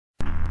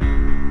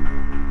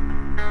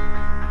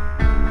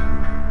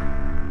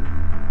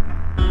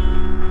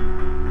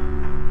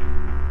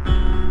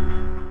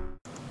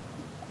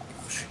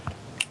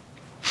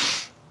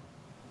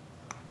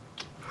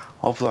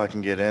Hopefully I can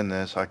get in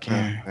this. I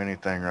can't do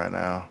anything right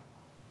now.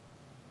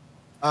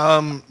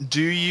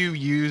 Do you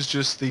use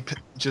just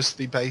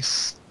the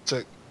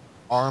basic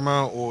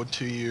armor, or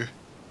do you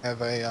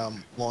have a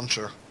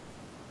launcher?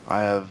 I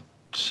have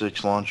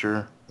 6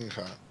 launcher.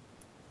 Okay.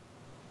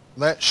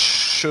 That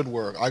should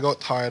work. I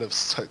got tired of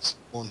 6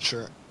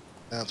 launcher,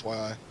 and that's why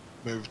I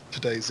moved to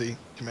DayZ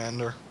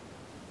Commander.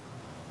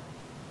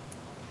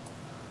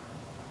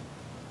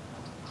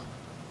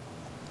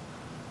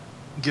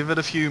 Give it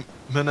a few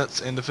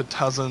minutes, and if it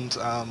doesn't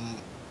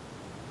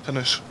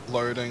finish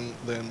loading,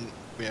 then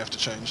we have to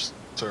change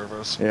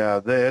servers. Yeah,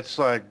 it's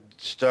like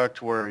stuck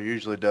to where it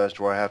usually does,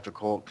 to where I have to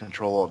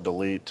control alt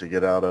delete to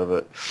get out of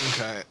it.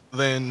 Okay,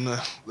 then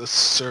this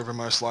server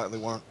most likely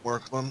won't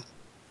work then.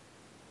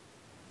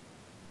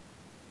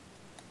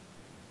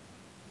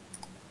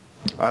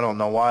 I don't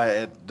know why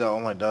it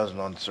only does it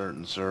on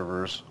certain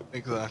servers.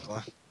 Exactly.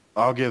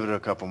 I'll give it a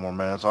couple more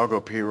minutes. I'll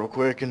go pee real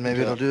quick and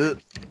maybe it'll do it.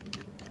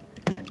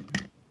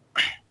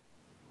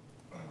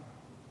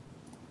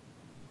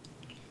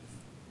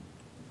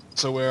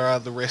 So where are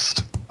the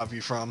rest of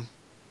you from?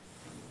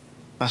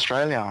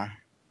 Australia.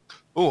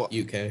 Oh,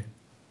 UK.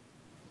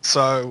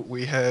 so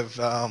we have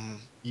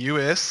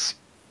US,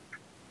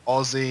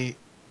 Aussie,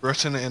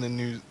 Britain, and a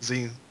New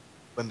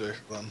Zealander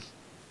then.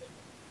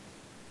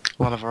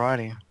 A lot of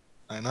variety.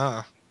 I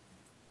know.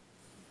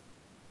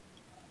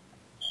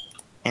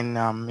 In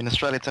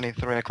Australia it's only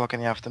 3 o'clock in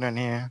the afternoon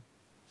here.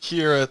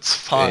 Here it's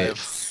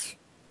 5.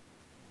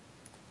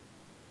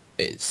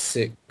 It's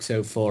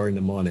 6:04 in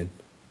the morning.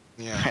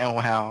 Yeah. Oh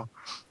wow.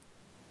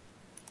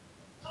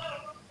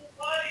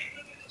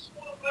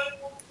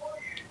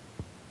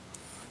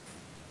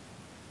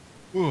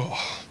 Ooh.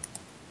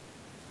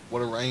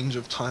 What a range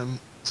of time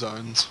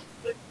zones.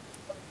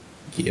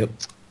 Yep.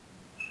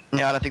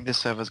 Yeah, I don't think this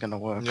server's gonna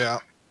work. Yeah.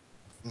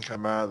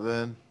 Come out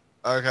then.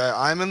 Okay,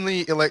 I'm in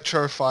the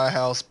Electro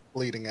firehouse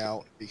bleeding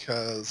out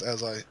because,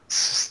 as I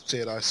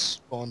said, I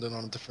spawned in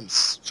on a different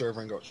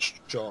server and got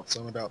shot,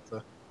 so I'm about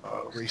to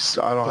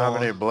respawn. I don't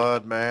have any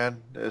blood,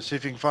 man. See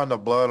if you can find the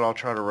blood. I'll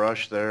try to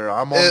rush there.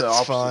 I'm on the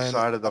opposite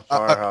side of the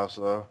firehouse,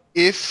 though.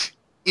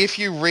 If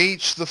you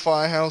reach the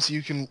firehouse,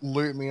 you can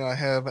loot me. I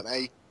have an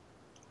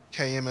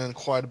AKM and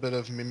quite a bit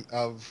of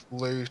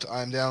loot.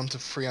 I'm down to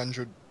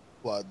 300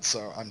 blood,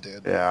 so I'm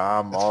dead. Yeah,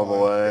 I'm That's all fine.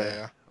 the way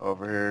Yeah.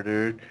 over here,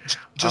 dude.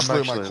 Just I'm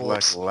loot my actually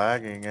corpse. like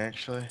lagging,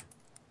 actually.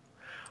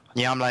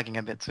 Yeah, I'm lagging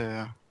a bit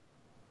too.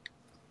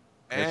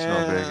 It's no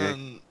biggie.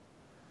 And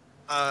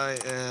I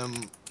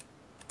am...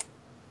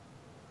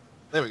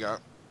 There we go.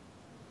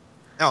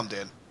 Now I'm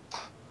dead.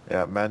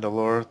 Yeah,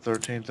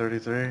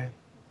 Mandalore1333.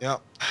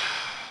 Yep.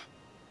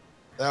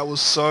 That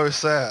was so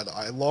sad.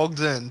 I logged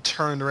in,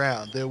 turned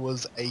around, there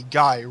was a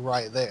guy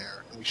right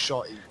there, and we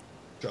shot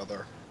each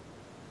other.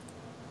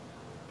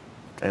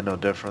 Ain't no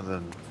different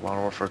than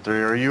Modern Warfare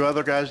 3. Are you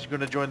other guys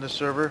gonna join this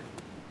server?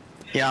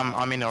 Yeah,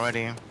 I'm in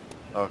already.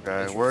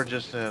 Okay, we're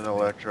just in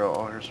Electro.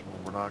 Oh, here's some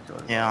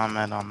binoculars. Yeah, I'm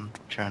at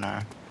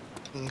Cherno.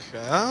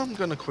 Okay, I'm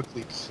gonna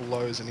quickly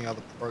close any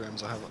other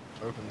programs I haven't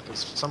opened,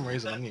 because for some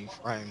reason I'm getting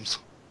frames.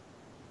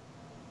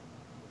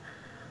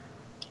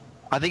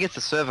 I think it's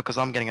the server because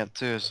I'm getting it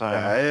too, so...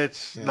 Yeah,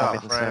 it's Yeah. not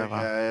Might be the frames. server.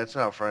 Yeah, it's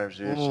not frames,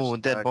 dude. It's Ooh,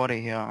 just dead lag.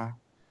 body here.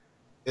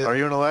 Are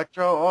you an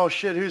Electro? Oh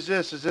shit, who's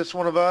this? Is this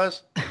one of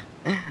us?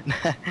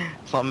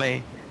 It's not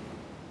me.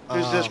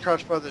 Who's this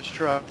crouched by this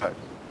truck?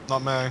 Not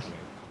me.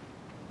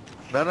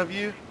 None of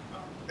you?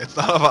 It's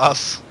none of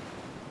us.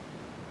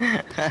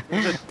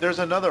 There's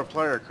another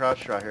player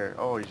crouched right here.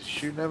 Oh, he's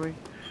shooting at me?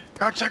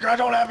 God, Tucker, I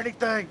don't have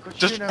anything! Quit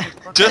Just, shooting at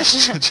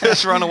me.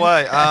 just run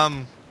away.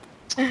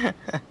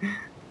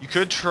 You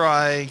could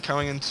try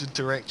going into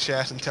direct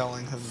chat and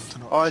telling him to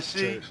not Oh, I see.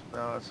 shoot.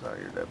 No, it's not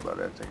your dead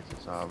body. I think it's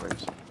the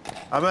zombies.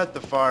 I'm at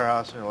the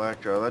firehouse in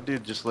Electro. That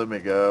dude just let me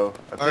go.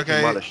 I think he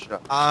Okay, might have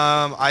shot.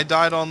 I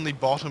died on the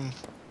bottom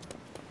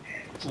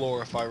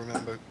floor, if I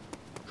remember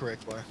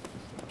correctly.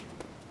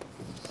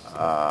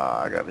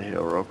 I gotta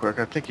heal real quick.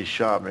 I think he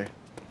shot me.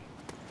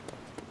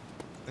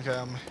 Okay,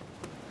 I'm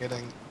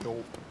heading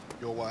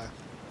your way.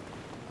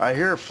 I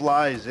hear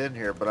flies in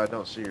here, but I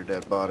don't see your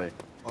dead body.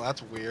 Well,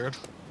 that's weird,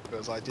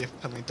 because I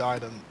definitely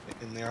died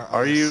in there.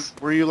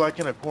 Were you like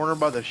in a corner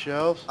by the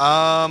shelves?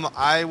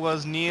 I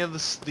was near the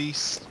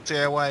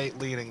stairway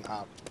leading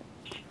up.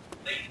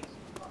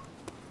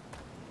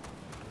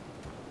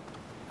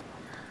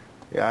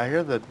 Yeah, I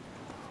hear the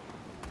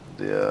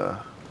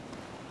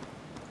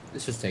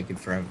This is taking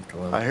forever to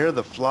load. I hear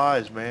the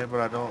flies, man, but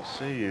I don't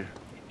see you.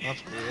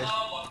 That's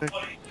weird.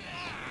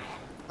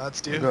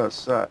 That's You you. go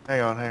outside.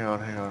 Hang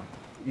on.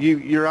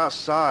 You're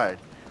outside.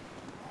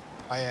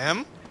 I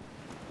am?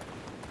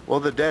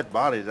 Well, the dead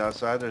body's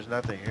outside. There's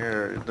nothing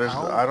here.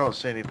 Ow. I don't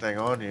see anything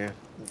on you.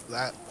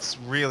 That's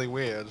really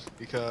weird,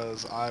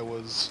 because I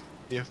was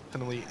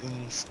definitely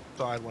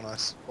inside when I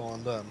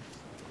spawned in.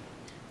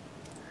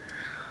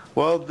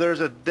 Well, there's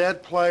a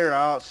dead player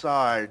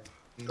outside.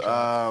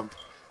 Okay.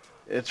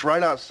 It's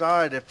right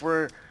outside. If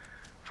we're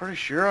pretty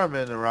sure I'm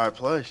in the right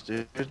place,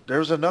 dude.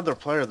 There's another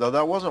player though.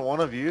 That wasn't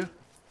one of you.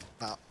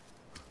 No.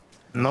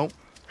 Nope.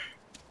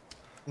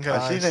 Okay,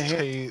 I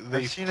seen the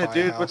I seen a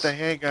dude with firehouse. a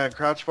handgun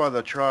crouched by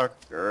the truck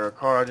or a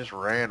car. I just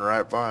ran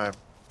right by him.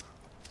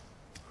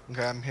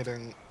 Okay, I'm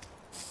heading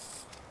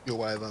your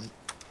way then.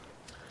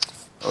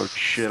 Oh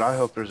shit! I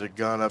hope there's a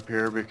gun up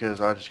here because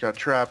I just got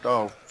trapped.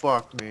 Oh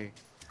fuck me!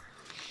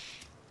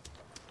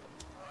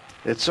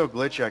 It's so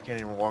glitchy I can't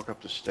even walk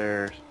up the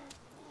stairs.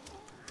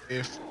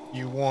 If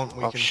you want,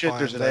 we Oh can shit!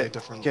 There's find an a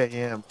different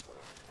AKM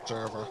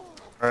server.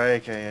 or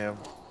AKM.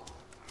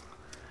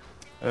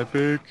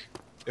 Epic.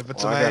 If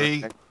it's Well,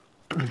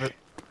 if it,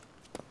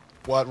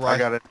 what, I right?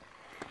 got it.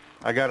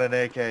 I got an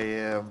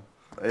AKM.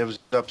 It was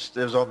It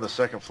was on the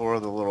second floor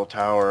of the little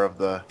tower of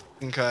the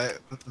Okay,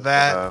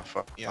 that,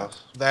 yeah,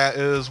 house. that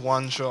is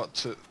one shot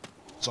to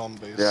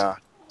zombies. Yeah,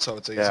 So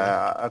it's easy.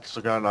 yeah. That's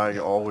the gun I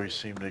always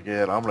seem to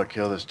get. I'm gonna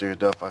kill this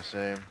dude if I see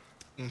him.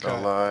 Don't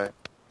Okay. lie.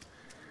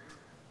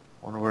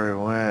 Wonder where he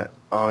went.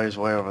 Oh, he's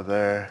way over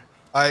there.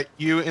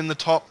 You in the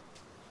top?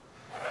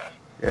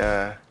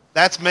 Yeah.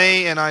 That's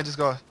me, and I just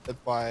got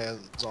hit by a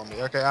zombie.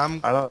 Okay,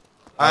 I'm I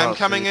don't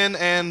coming see. in,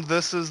 and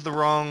this is the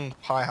wrong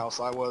pie house.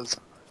 I was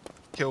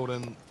killed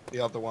in the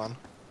other one.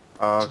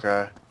 Oh,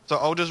 okay. So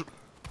I'll just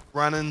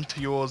run into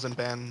yours and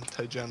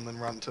bandage and then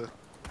run to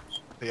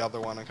the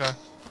other one, okay?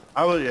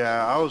 I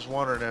was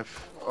wondering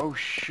if. Oh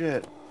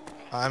shit.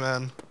 I'm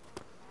in.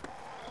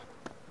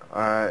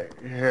 All right,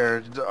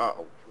 here.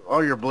 Oh,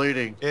 you're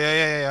bleeding.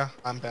 Yeah.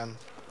 I'm bandaging.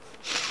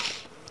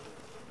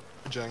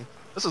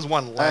 This is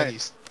one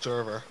laggy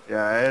server.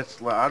 Yeah,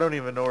 it's. I don't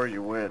even know where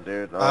you went,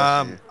 dude.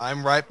 Oh, see.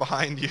 I'm right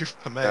behind you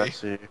for me. I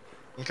see.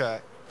 Okay.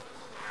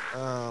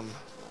 All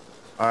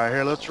right,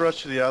 here. Let's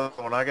rush to the other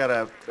one. I got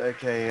a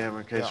AKM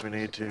in case we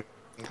need to.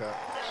 Okay.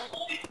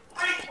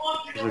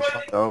 We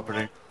find the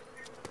opening.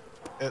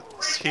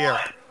 It's here.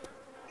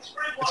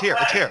 It's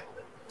here.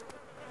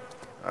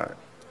 All right.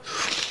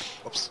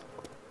 Oops.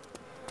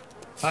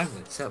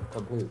 Finally, so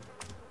blue.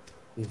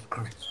 Jesus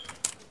Christ.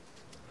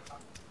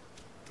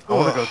 I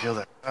want to go kill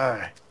that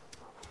guy.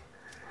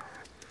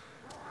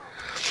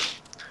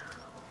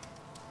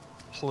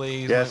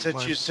 Please. Yeah,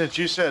 since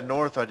you said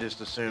north, I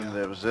just assumed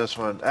it was this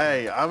one.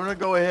 Hey, I'm gonna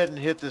go ahead and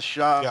hit this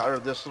shop or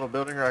this little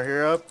building right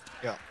here up.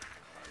 Yeah.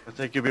 I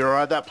think you'll be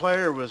alright. That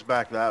player was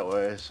back that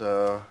way,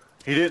 so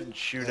he didn't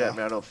shoot at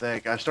me. I don't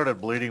think. I started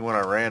bleeding when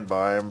I ran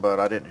by him, but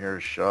I didn't hear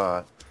his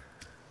shot.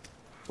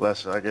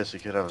 Less, I guess he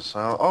could have a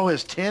silent. Oh,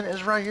 his tent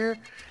is right here.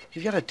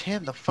 He's got a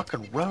tent in the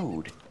fucking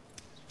road.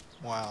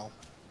 Wow.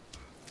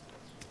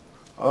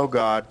 Oh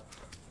God.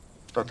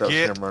 Thought that was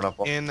Get him running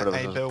up in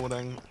a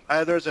building.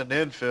 Hey, there's an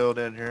infield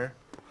in here.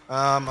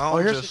 I'll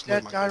here's just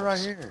that leave my guy right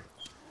corpse. here.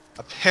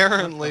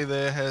 Apparently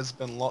there has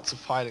been lots of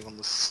fighting on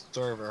this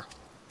server.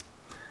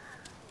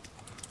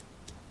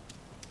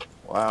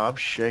 Wow, I'm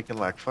shaking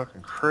like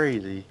fucking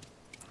crazy.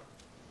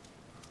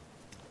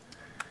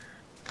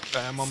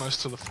 Okay, I'm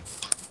almost to the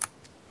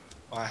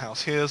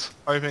firehouse. Here's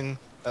hoping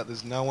that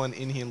there's no one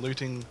in here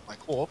looting my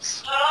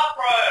corpse.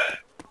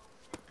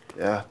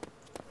 Yeah.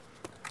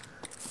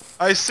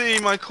 I see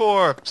my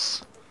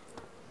corpse!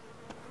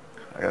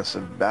 I got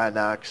some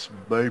binocs,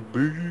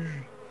 baby.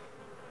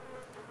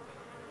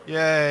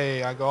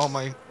 Yay, I got all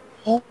my...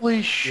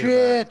 Holy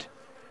shit!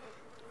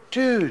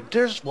 Dude,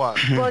 there's What?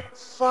 like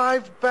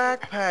 5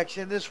 backpacks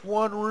in this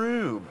one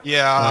room.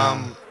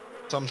 Yeah,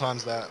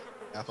 sometimes that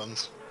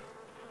happens.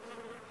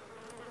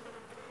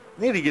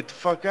 I need to get the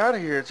fuck out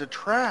of here. It's a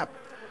trap.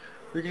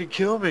 They're gonna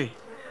kill me.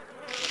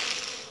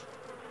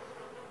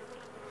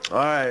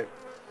 Alright.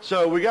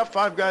 So we got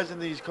 5 guys in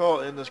this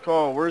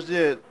call. Where's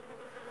the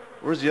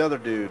other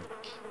dude?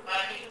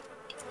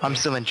 I'm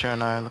still in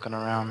Cherno looking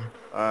around.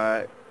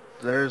 Alright.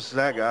 There's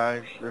that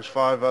guy. There's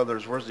 5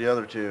 others. Where's the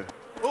other 2?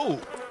 Oh!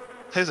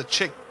 There's a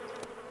chick.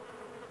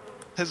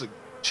 There's a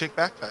chick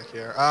backpack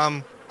here.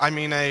 I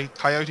mean a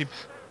coyote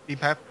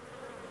backpack.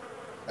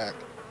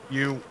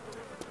 You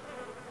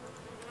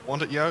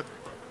want it, Yote?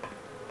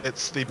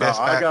 It's the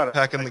best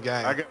backpack in the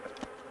game. I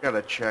got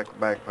a check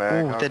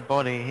backpack. Ooh, dead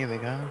body. Here we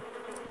go.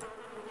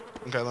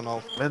 Okay, then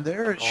I'll... Man,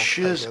 there's take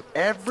shiz it.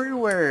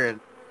 everywhere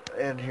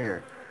in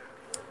here.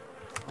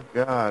 Oh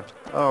God.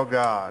 Oh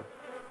God.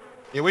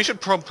 Yeah, we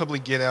should probably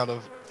get out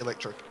of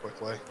Electro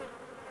quickly.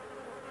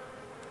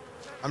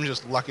 I'm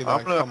just lucky that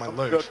I got my I'm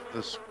gonna loot. go to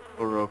this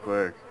real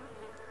quick.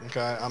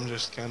 Okay, I'm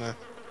just gonna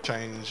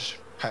change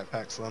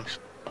backpacks then.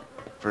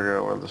 Figure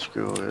out where the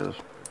school is.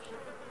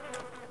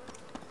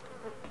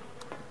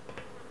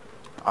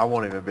 I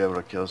won't even be able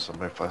to kill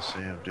somebody if I see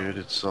him, dude.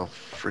 It's so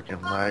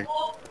freaking lag.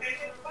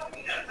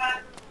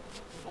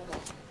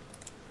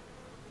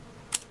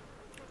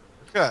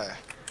 Okay.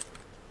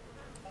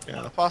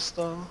 Got a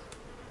pasta.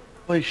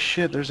 Holy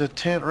shit, there's a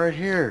tent right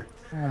here.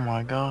 Oh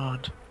my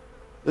god.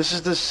 This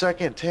is the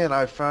second tent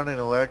I found in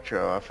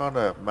Electro. I found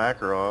a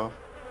Makarov.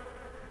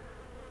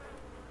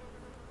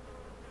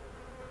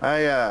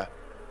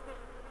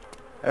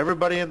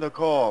 Everybody in the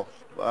call.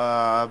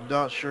 I'm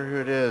not sure who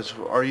it is.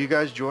 Are you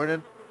guys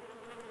joining?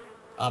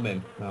 I'm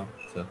in now,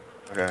 so.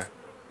 Okay.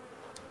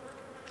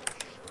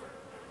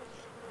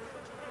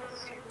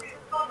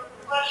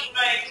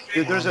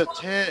 Dude, there's a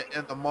tent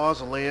in the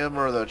mausoleum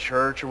or the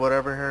church or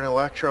whatever here in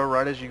Electro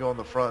right as you go in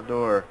the front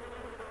door.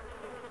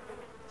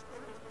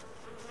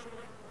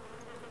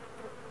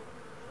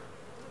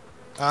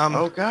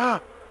 Oh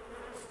god.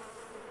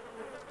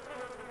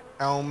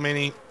 How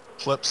many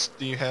clips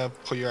do you have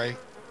for your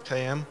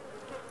AKM?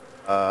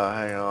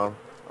 Hang on.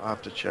 I'll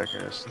have to check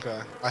this. Okay,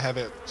 I have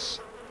it.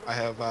 I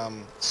have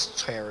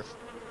tariff.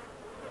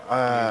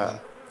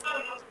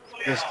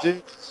 This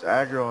dude's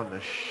aggroing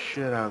the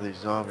shit out of these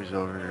zombies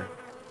over here.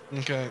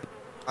 Okay,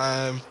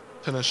 I'm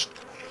finished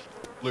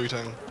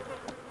looting.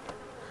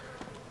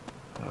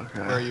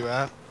 Okay. Where are you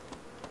at?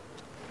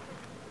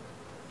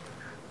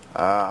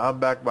 I'm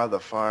back by the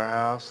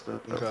firehouse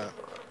that Okay.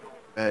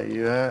 met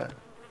you at.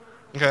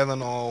 Okay,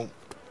 then I'll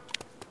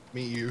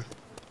meet you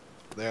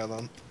there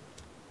then.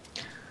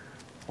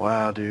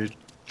 Wow, dude.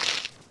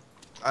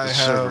 I The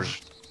have,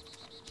 server's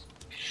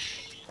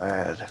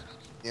bad.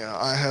 yeah,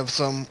 I have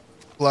some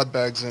blood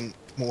bags and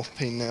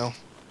morphine now,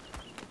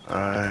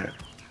 Alright.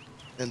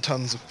 and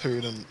tons of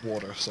food and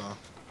water. So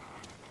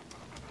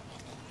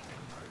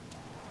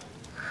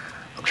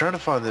I'm trying to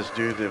find this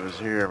dude that was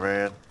here,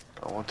 man.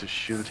 I want to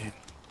shoot him.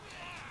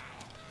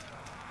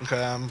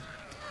 okay, I'm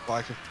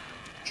like a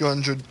few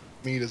hundred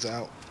meters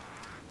out.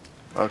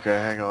 Okay,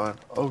 hang on.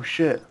 Oh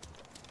shit.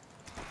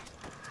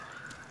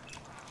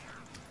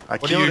 I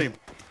What do killed you- him.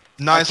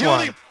 Nice killed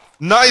one. him!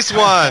 Nice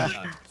one.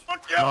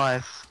 Fuck yeah!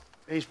 Nice.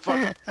 He's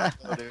fucking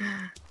dude.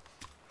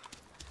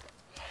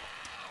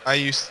 Are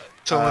you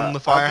still in the I'm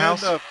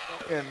firehouse? in the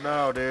fucking,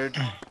 no, dude.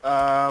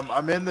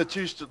 I'm in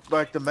the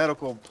like the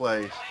medical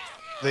place.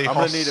 The I'm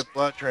gonna need a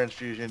blood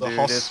transfusion, the dude.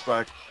 It's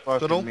like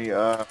hospital? fucking me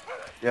up.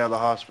 Yeah, the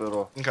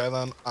hospital. Okay,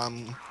 then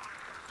I'm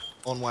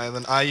on way.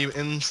 Then are you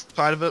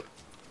inside of it,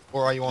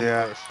 or are you on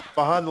Yeah. the roof?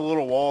 Behind the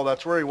little wall,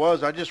 that's where he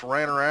was. I just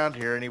ran around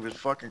here and he was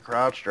fucking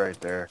crouched right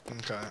there.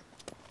 Okay.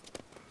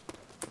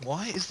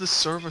 Why is the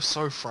server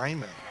so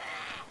framing?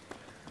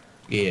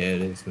 Yeah,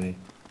 it is me.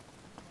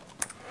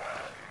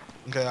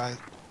 Okay, I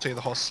see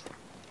the hospital.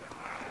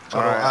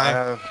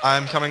 Alright,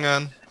 I'm coming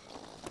in.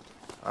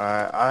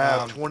 Alright, I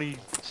have Um,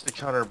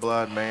 2,600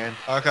 blood, man.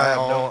 Okay, I have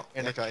no okay,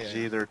 energies yeah.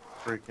 either.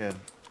 Freaking.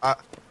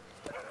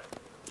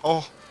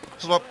 Oh,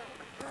 stop.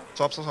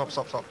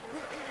 Stop.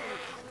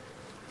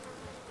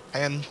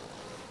 And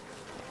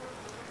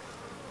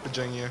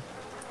Virginia,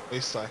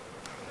 please say.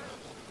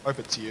 Hope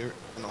it's you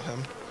and not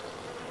him.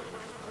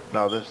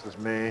 No, this is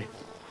me.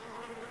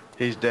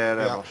 He's dead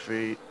at Yeah. my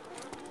feet.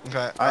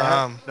 Okay, I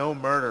have no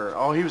murder.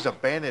 Oh, he was a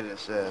bandit, it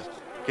says.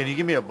 Can you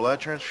give me a blood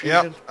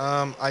transfusion?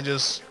 yep, I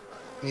just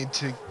need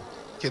to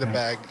get a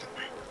bag.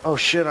 Oh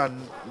shit, I knocked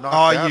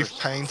Oh, out you've his-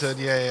 painted,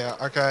 yeah,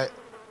 okay.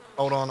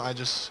 Hold on, I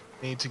just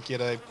need to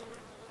get a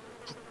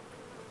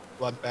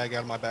blood bag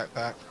out of my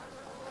backpack.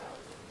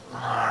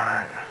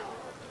 Alright.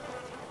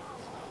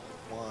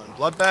 One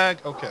blood bag,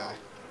 okay.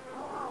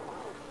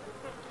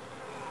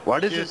 Why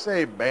does Yeah. it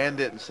say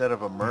bandit instead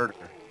of a murder?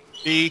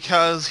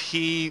 Because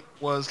he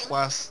was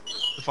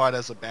classified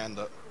as a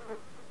bandit.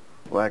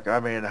 Like, I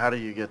mean, how do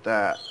you get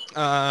that?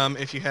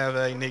 If you have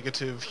a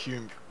negative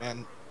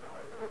human.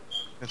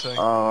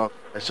 Oh,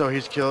 so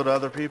he's killed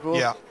other people?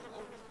 Yeah,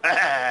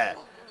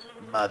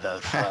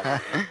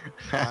 Motherfucker.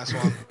 nice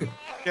one.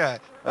 Yeah,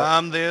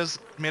 there's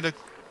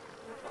medical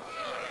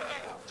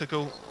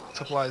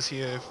supplies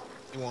here if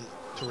you want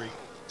to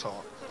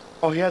retalk.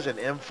 Oh, he has an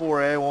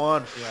M4A1.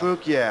 Yeah.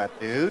 Fuck yeah,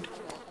 dude.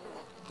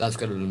 That's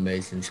got an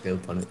amazing skill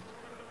on it.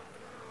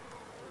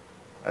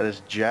 I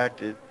just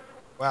jacked it.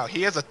 Wow,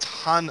 he has a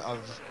ton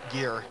of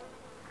gear.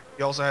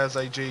 He also has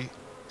a G17.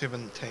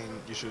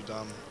 You should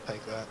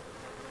take that.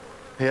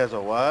 He has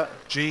a what?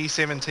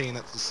 G17.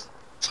 It's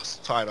a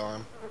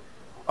sidearm.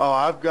 Oh,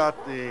 I've got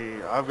a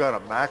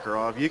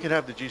Makarov. You can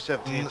have the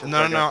G17. since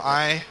No. got-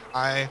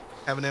 I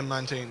have an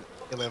M1911.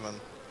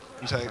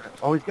 You take.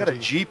 Oh, he's got a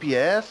G-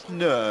 GPS?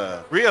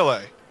 No.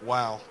 Really?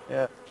 Wow.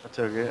 Yeah, I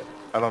took it.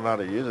 I don't know how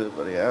to use it,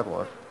 but he had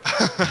one.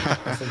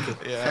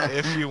 Yeah,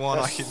 if you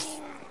want,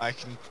 I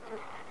can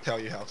tell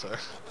you how to.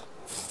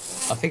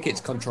 I think it's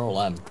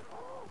Control M.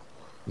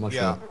 I'm not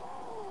Yeah, sure.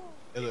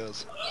 it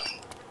is.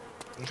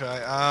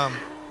 Okay,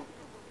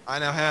 I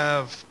now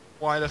have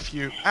quite a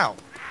few. Ow!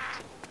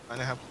 I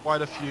now have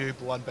quite a few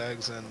blood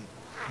bags and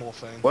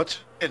morphine. What's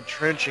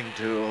entrenching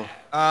tool?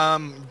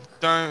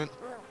 Don't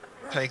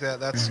take that.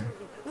 That's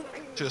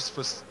just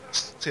for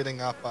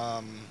setting up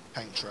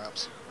paint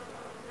traps.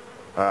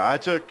 I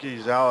took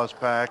his Alice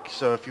pack,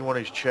 so if you want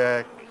his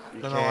check,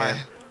 you No, can.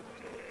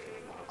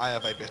 I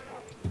have a bit.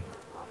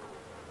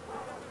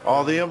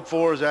 Oh, the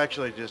M4 is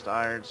actually just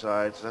iron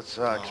sights. That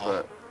sucks, Aw.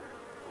 but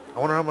I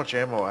wonder how much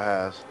ammo it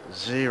has.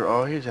 0.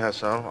 Oh, he has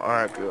some.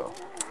 Alright, cool.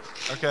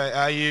 Okay,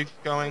 are you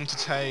going to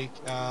take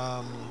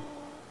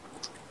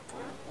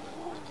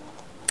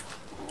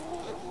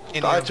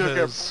any I of took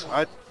his...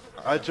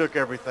 I took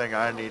everything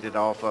I needed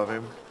off of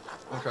him.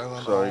 Okay,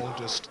 then Sorry. I'll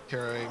just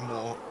carry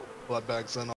more blood bags then.